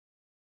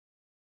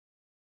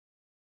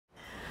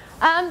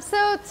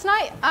So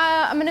tonight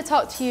I'm going to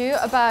talk to you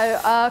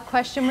about a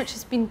question which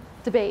has been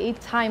debated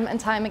time and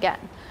time again.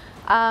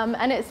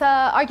 And it's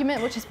an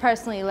argument which has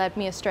personally led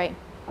me astray.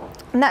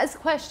 And that is the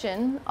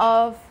question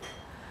of,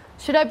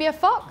 should I be a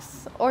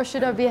fox or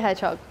should I be a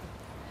hedgehog?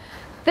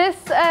 This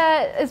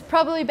is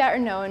probably better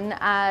known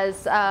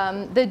as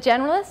the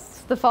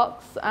generalist, the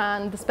fox,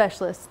 and the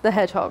specialist, the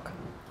hedgehog.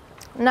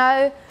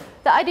 Now,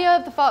 the idea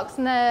of the fox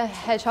and the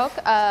hedgehog,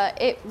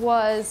 it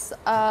was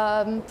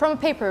from a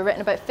paper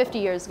written about 50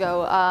 years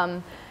ago,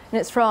 and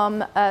it's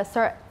from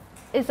Sir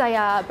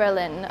Isaiah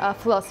Berlin, a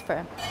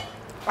philosopher.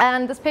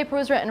 And this paper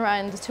was written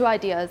around the two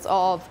ideas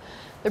of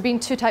there being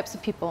two types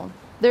of people.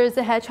 There is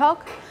the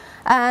hedgehog,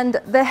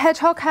 and the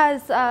hedgehog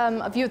has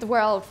a view of the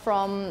world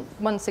from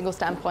one single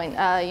standpoint.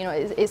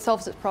 It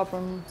solves its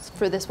problems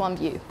through this one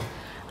view.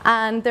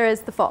 And there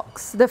is the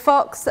fox. The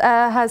fox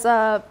has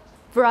a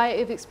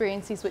variety of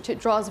experiences which it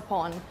draws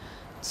upon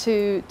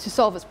to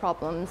solve its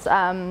problems,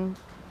 and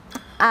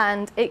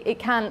it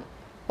can't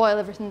boil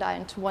everything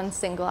down to one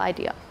single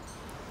idea.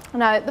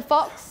 Now, the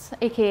fox,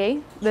 aka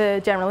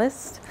the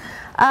generalist,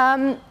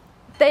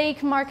 they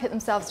can market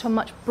themselves to a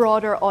much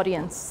broader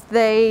audience.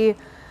 They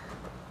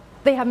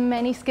have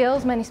many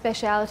skills, many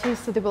specialities,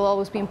 so they will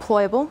always be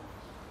employable.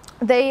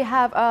 They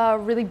have a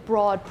really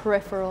broad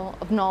peripheral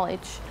of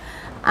knowledge,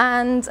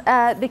 and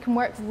they can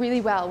work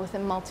really well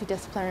within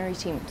multidisciplinary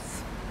teams.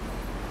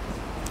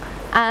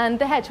 And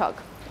the hedgehog,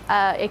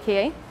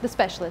 aka the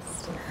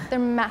specialist, they're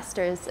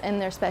masters in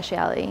their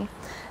speciality.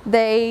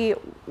 They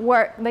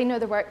know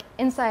their work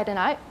inside and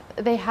out.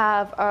 They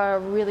have a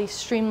really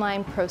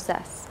streamlined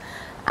process.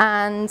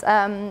 And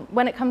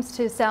when it comes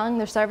to selling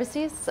their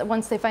services,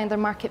 once they find their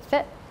market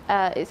fit,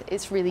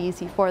 it's really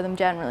easy for them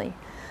generally.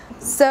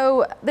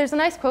 So there's a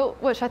nice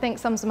quote which I think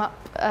sums them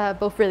up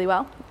both really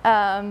well.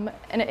 And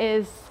it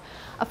is,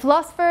 "A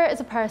philosopher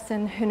is a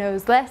person who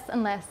knows less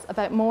and less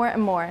about more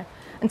and more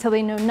until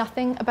they know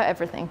nothing about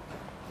everything.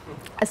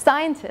 A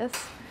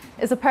scientist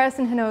is a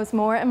person who knows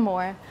more and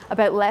more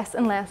about less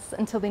and less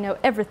until they know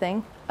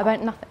everything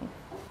about nothing."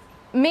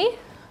 Me,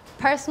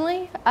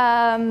 personally,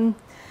 I've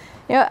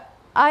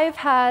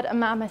had a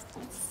mammoth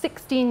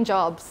 16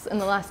 jobs in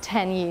the last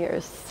 10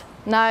 years.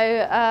 Now,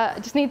 I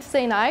just need to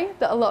say now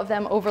that a lot of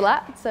them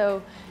overlap,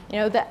 so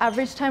the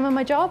average time on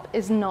my job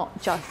is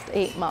not just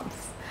 8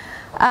 months.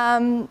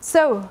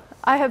 So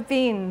I've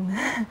been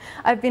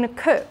a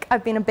cook,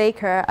 I've been a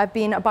baker, I've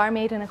been a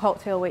barmaid and a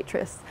cocktail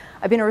waitress,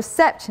 I've been a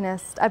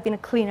receptionist, I've been a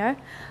cleaner,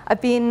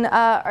 I've been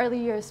early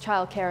years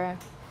childcarer,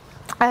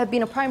 I have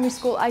been a primary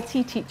school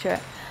IT teacher,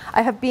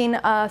 I have been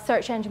a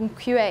search engine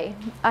QA,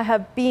 I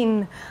have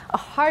been a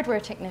hardware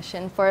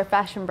technician for a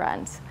fashion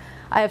brand,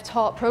 I have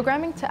taught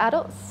programming to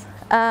adults,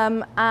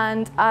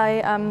 and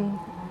I am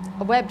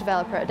a web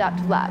developer at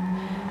Adaptive Lab,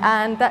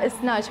 and that is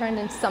now turned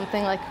into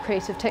something like a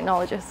creative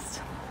technologist.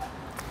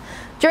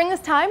 During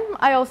this time,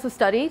 I also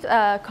studied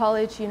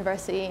college,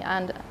 university,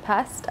 and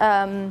past.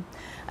 And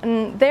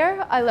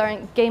there, I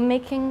learned game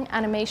making,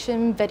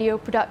 animation, video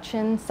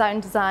production,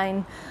 sound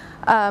design,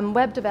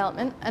 web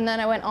development, and then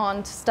I went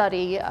on to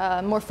study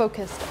more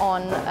focused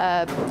on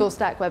full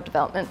stack web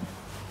development.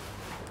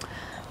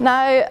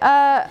 Now,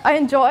 I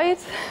enjoyed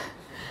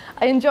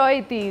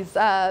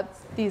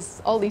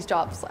all these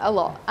jobs a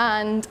lot,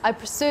 and I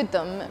pursued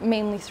them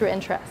mainly through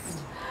interest.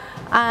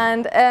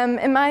 And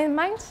in my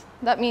mind,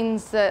 that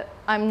means that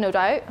I'm no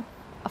doubt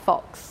a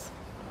fox.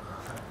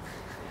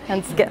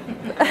 And skip.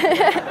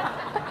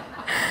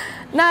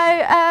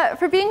 Now,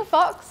 for being a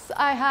fox,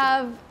 I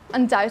have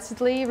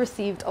undoubtedly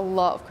received a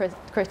lot of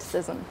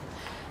criticism.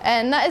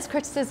 And that is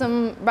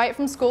criticism right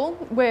from school,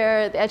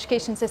 where the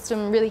education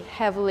system really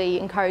heavily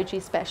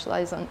encourages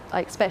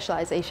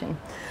specialization.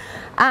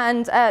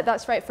 And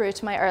that's right through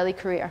to my early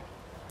career.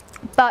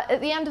 But at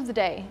the end of the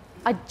day,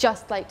 I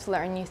just like to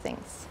learn new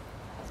things.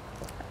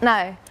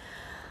 Now,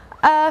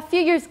 a few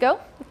years ago,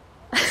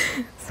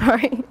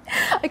 sorry,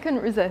 I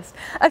couldn't resist.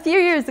 A few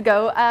years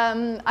ago,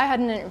 I had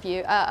an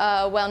interview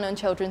at a well-known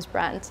children's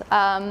brand.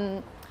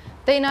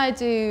 They now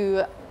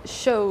do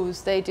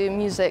shows, they do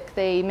music,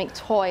 they make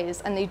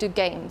toys, and they do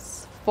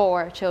games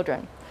for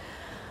children.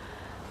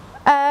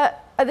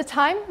 At the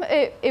time,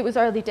 it was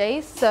early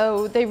days,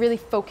 so they really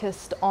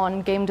focused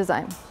on game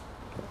design.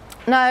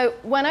 Now,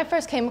 when I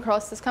first came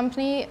across this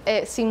company,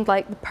 it seemed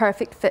like the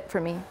perfect fit for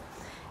me.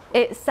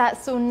 It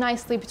sat so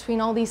nicely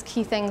between all these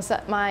key things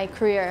that my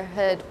career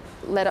had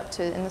led up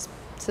to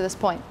this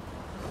point.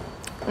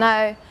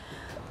 Now,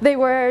 they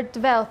were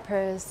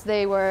developers,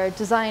 they were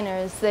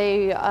designers,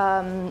 they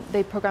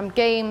programmed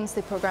games,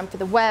 they programmed for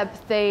the web,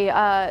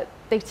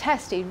 they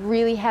tested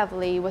really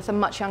heavily with a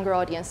much younger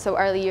audience, so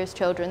early years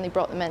children, they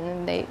brought them in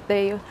and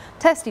they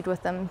tested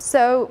with them.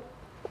 So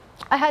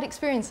I had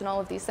experience in all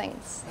of these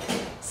things.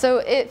 So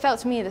it felt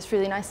to me this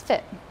really nice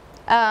fit.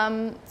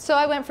 So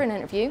I went for an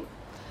interview.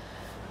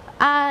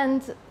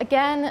 And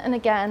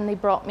again, they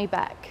brought me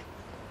back.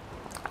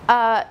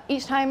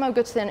 Each time I would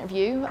go to the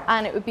interview,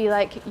 and it would be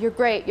like, you're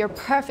great, you're a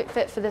perfect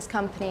fit for this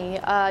company,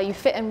 you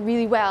fit in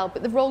really well,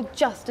 but the role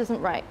just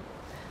isn't right.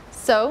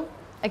 So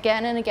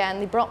again and again.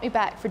 They brought me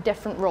back for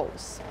different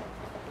roles.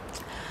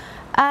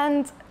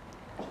 And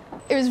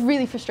it was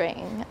really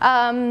frustrating.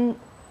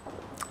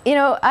 You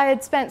know, I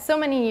had spent so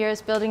many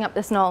years building up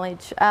this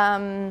knowledge,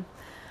 and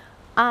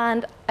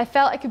I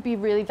felt I could be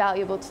really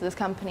valuable to this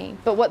company.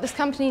 But what this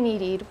company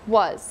needed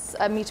was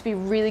me to be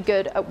really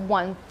good at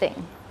one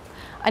thing.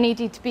 I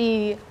needed to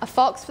be a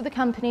fox for the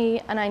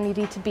company, and I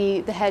needed to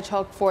be the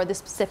hedgehog for the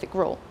specific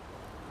role.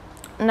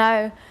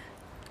 Now,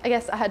 I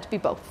guess I had to be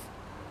both.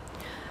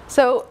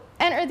 So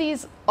enter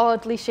these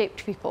oddly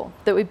shaped people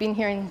that we've been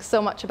hearing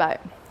so much about.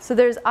 So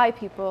there's eye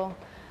people,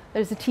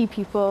 there's the tea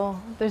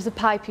people, there's the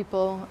pie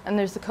people, and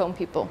there's the cone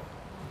people.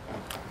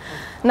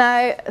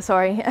 Now,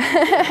 sorry.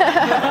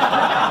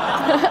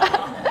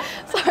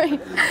 Sorry.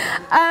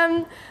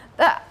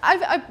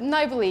 I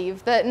now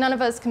believe that none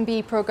of us can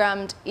be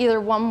programmed either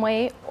one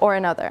way or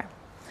another.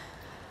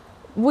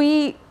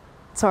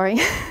 Sorry.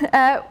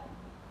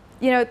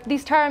 You know,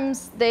 these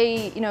terms,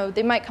 they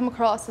might come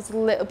across as a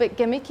little bit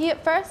gimmicky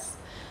at first,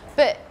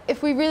 but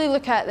if we really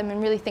look at them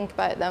and really think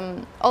about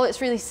them, all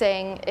it's really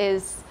saying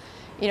is,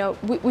 you know,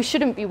 we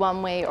shouldn't be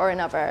one way or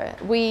another.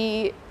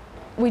 We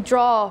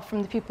draw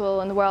from the people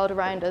and the world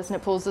around us, and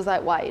it pulls us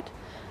out wide.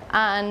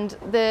 And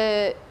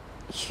the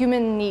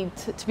human need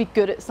to be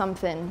good at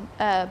something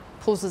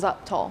pulls us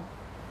up tall.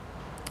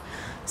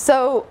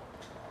 So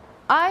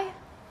I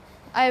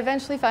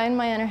eventually found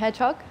my inner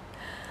hedgehog,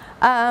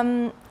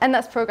 and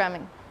that's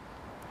programming.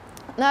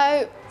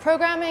 Now,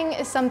 programming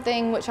is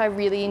something which I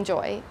really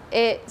enjoy.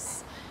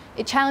 It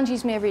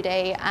challenges me every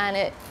day,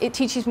 and it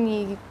teaches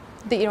me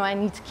that, you know, I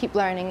need to keep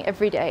learning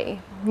every day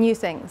new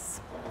things.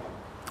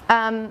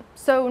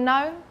 So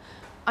now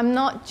I'm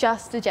not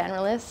just a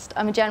generalist.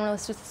 I'm a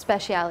generalist with a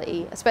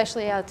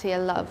speciality I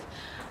love.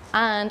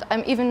 And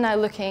I'm even now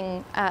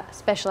looking at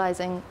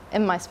specializing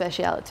in my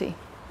speciality.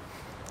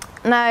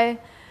 Now,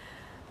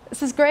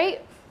 this is great,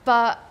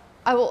 but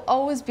I will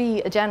always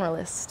be a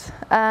generalist.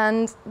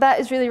 And that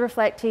is really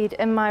reflected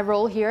in my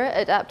role here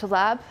at Adaptive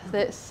Lab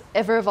that's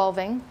ever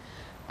evolving,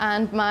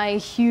 and my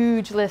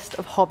huge list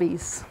of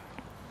hobbies.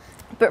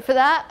 But for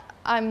that,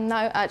 I'm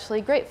now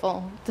actually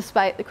grateful,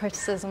 despite the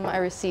criticism I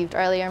received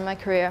earlier in my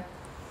career.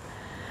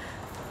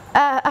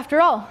 After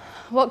all,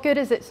 what good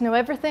is it to know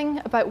everything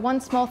about one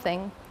small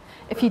thing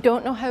if you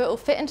don't know how it will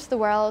fit into the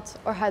world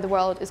or how the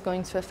world is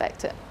going to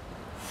affect it?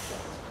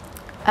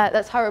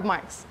 That's Howard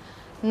Marks,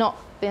 not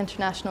the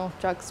international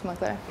drug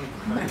smuggler.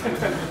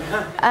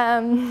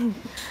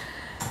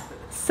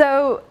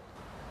 So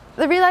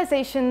the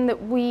realization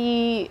that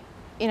we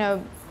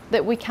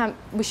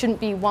shouldn't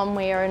be one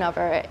way or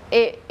another,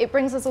 it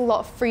brings us a lot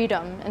of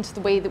freedom into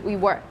the way that we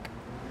work.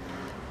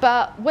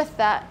 But with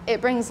that,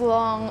 it brings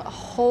along a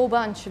whole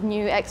bunch of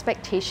new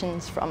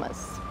expectations from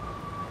us.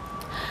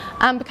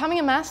 And becoming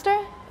a master,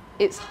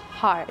 it's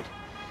hard,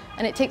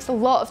 and it takes a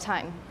lot of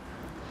time.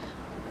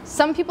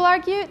 Some people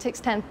argue it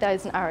takes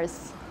 10,000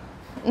 hours.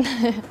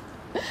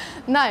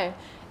 Now,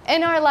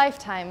 in our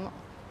lifetime,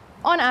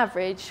 on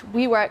average,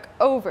 we work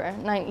over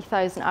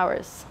 90,000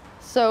 hours.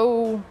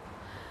 So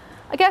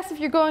I guess if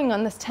you're going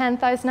on this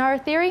 10,000 hour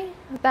theory,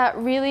 that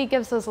really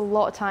gives us a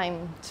lot of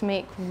time to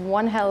make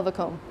one hell of a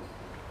comb.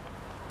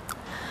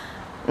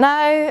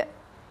 Now,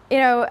 you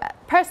know,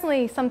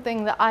 personally,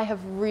 something that I have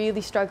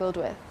really struggled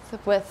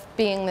with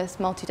being this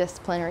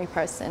multidisciplinary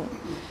person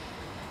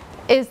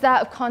is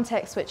that of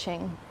context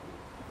switching.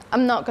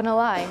 I'm not going to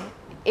lie,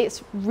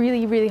 it's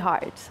really, really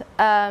hard.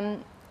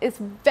 It's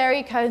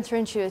very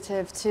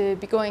counterintuitive to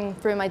be going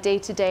through my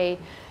day-to-day,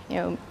 you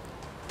know,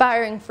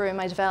 firing through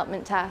my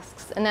development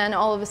tasks, and then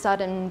all of a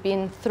sudden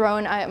being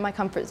thrown out of my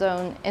comfort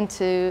zone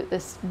into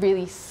this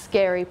really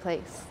scary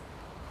place.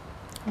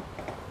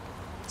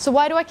 So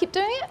why do I keep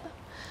doing it?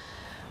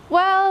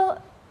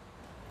 Well,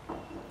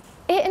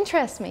 it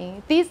interests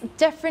me. These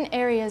different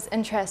areas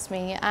interest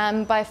me,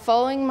 and by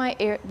following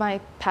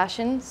my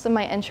passions and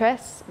my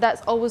interests,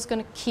 that's always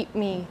going to keep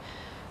me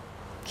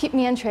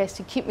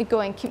interested, keep me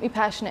going, keep me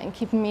passionate, and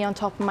keeping me on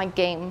top of my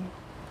game.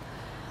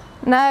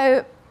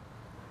 Now,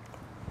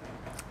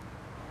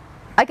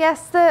 I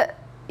guess that,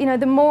 you know,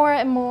 the more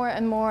and more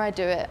and more I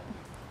do it,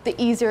 the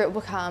easier it will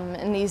become,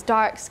 and these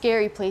dark,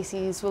 scary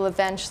places will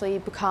eventually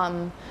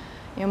become,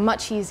 you know,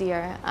 much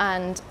easier,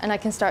 and I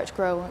can start to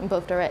grow in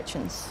both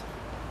directions.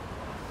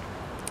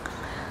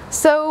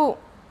 So,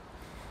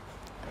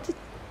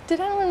 did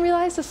anyone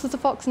realize this was a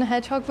fox and a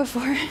hedgehog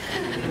before?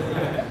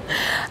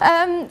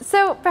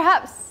 So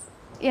perhaps,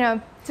 you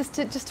know, just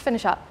to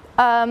finish up,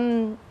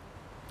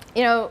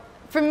 you know,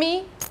 for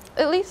me,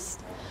 at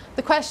least,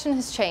 the question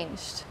has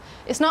changed.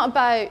 It's not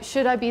about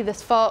should I be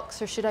this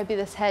fox or should I be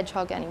this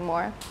hedgehog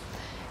anymore.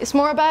 It's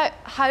more about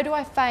how do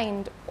I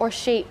find or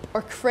shape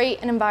or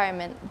create an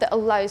environment that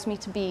allows me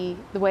to be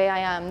the way I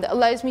am, that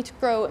allows me to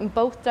grow in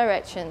both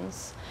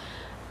directions,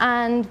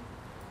 and,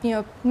 you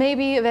know,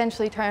 maybe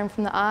eventually turn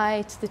from the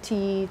eye to the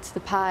tea to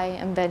the pie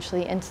and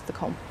eventually into the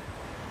comb.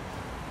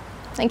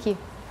 Thank you.